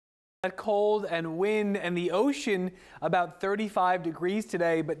That cold and wind and the ocean about 35 degrees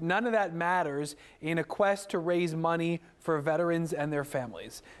today, but none of that matters in a quest to raise money for veterans and their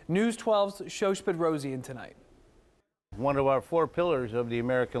families. News 12's Shosh Bedrosian tonight. One of our 4 pillars of the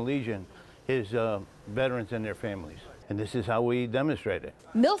American Legion is veterans and their families. And this is how we demonstrate it.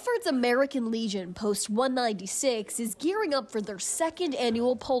 Milford's American Legion Post 196 is gearing up for their 2nd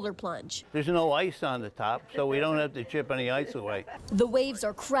annual Polar Plunge. There's no ice on the top, so we don't have to chip any ice away. The waves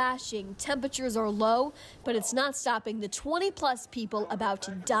are crashing, temperatures are low, but it's not stopping the 20-plus people about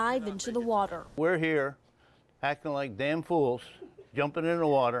to dive into the water. We're here acting like damn fools, jumping in the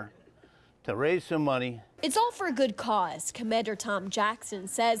water to raise some money. It's all for a good cause. Commander Tom Jackson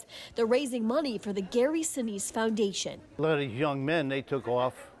says they're raising money for the Gary Sinise Foundation. A lot of these young men, they took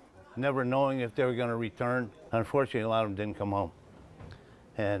off, never knowing if they were going to return. Unfortunately, a lot of them didn't come home.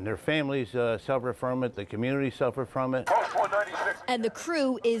 And their families suffer from it, the community suffer from it. And the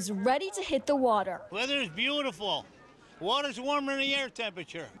crew is ready to hit the water. Weather is beautiful. Water's warmer than the air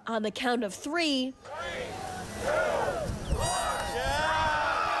temperature. On the count of 3. 3, 2, 1.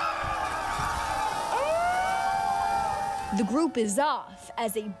 The group is off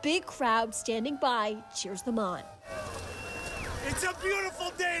as a big crowd standing by cheers them on. It's a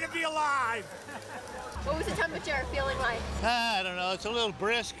beautiful day to be alive. What was the temperature feeling like? I don't know. It's a little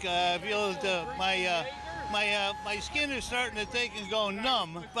brisk. I feel my skin is starting to take and go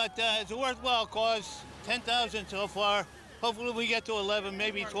numb. But it's a worthwhile cause. 10,000 so far. Hopefully we get to 11,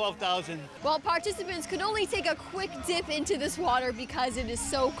 maybe 12,000. Well, participants could only take a quick dip into this water because it is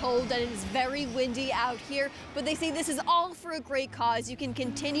so cold and it is very windy out here. But they say this is all for a great cause. You can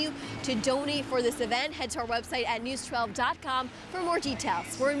continue to donate for this event. Head to our website at news12.com for more details.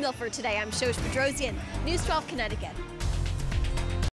 We're in Milford today. I'm Shosh Bedrosian, News 12 Connecticut.